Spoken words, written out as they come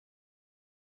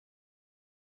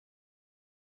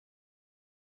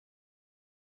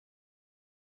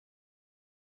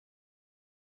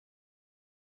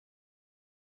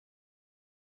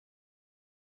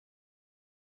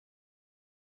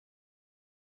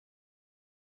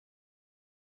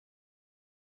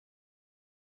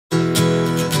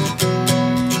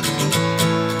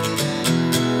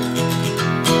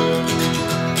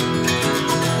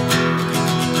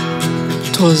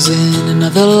was in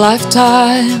another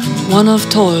lifetime, one of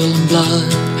toil and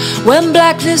blood, when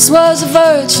blackness was a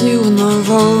virtue and the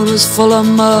road was full of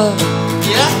mud.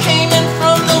 Yeah, I came in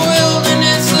from the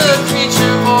wilderness, a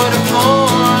creature void of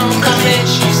form. Come in,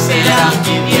 she said, I'll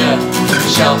give you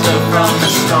shelter from the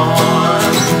storm.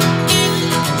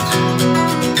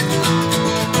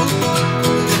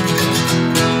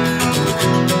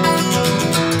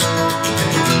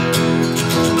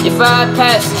 If I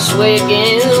pass this way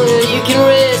again, you can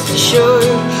rest assured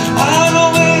I'll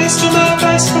always do my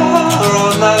best for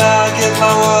all that I get my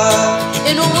word.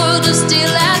 In a world of steel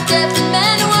and death and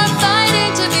men who are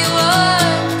fighting to be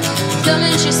won, come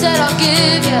in, she said, I'll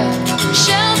give you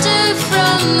shelter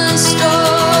from the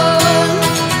storm.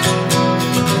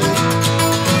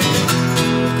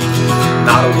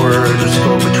 Not a word was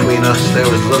spoken between us. There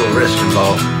was little risk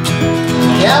involved.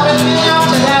 Yeah, but me out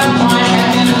to that point,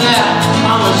 and into that,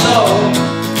 on the soul.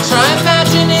 Try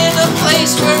imagining a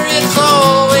place where it's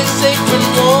always safe and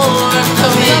warm.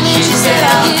 Come in, she said,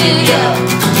 I'll give you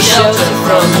shelter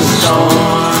from the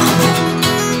storm.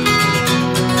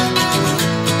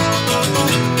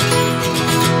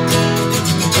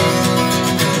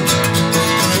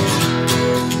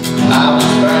 I was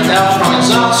burned out from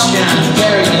exhaustion,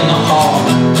 buried in the hall,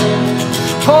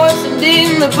 poisoned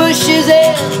in the bushes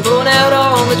and blown out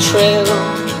on the trail.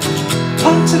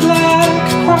 Hunted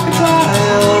like a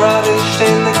crocodile, ravished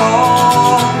in the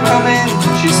calm. Come in,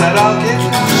 she said, I'll give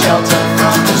you shelter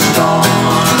from the storm.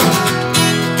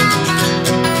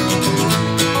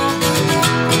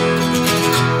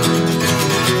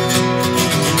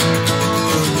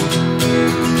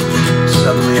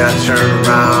 Suddenly I turned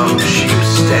around, she was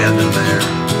standing there,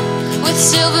 With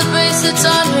silver bracelets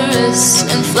on her wrists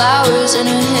and flowers in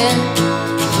her hair.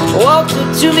 Walked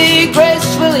up to me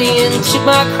gracefully and took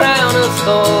my crown of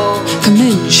thorns. Come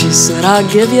in, she said, I'll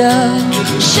give you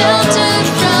Shelter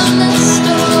from the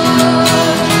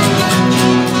storm.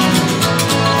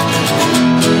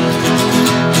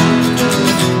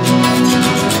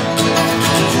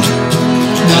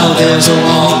 Now there's a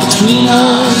wall between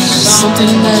us,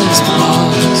 something that's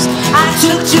lost. I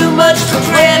took too much for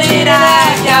granted,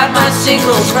 I got my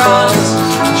signals crossed.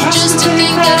 Just to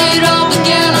think that it all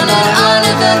began on an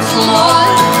uneventful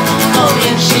morn. Oh,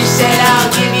 and she said,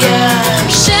 I'll give you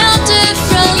Shelter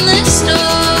from the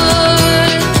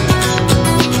storm.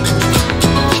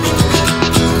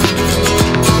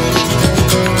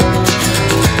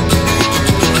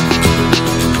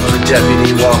 well, the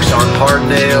deputy walks on hard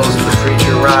nails and the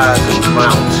creature rides and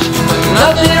mounts.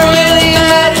 nothing really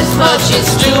matters much,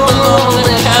 it's doom alone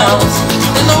that counts.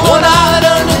 And the one-eyed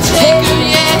undertaker,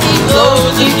 yeah, he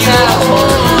blows you down.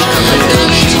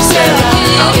 And she said,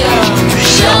 I'll give you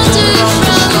Shelter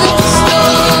from the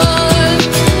storm.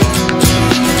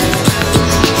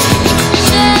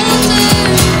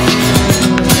 Shelter.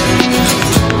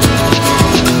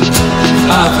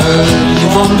 I've heard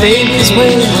newborn babies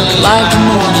wail like the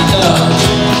morning dove.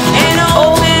 an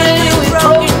old man with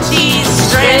broken teeth,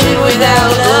 stranded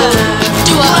without love.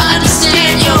 Do I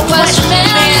understand your question, man?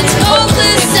 It's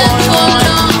hopeless and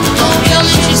forlorn. Come in,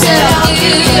 she said, I'll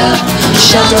give you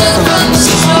shelter from the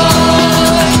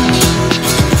storm.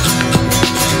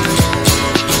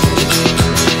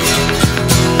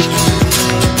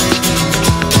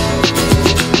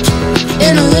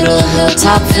 In a little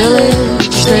hilltop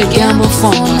village, they gamble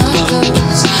for my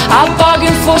clothes. I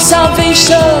bargained for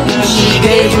salvation, she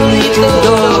gave me lethal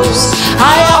dose.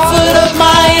 I offered up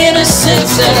my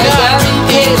innocence And I got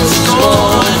repaid the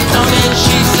scorn. Come in,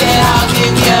 she said, I'll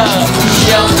give you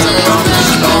shelter from the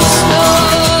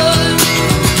storm.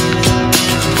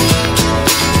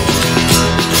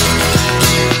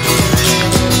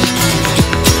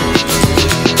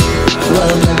 Well,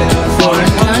 I'm living in a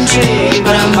foreign country,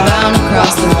 but I'm bound to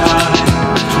cross the line.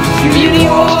 Beauty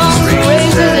walks the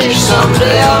razor,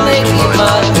 someday I'll make you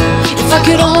mine. If I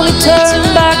could only turn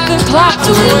back the clock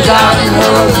to when God and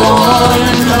her were born.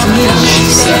 She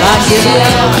said, I'd give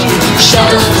you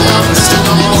shelter from the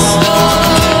storm.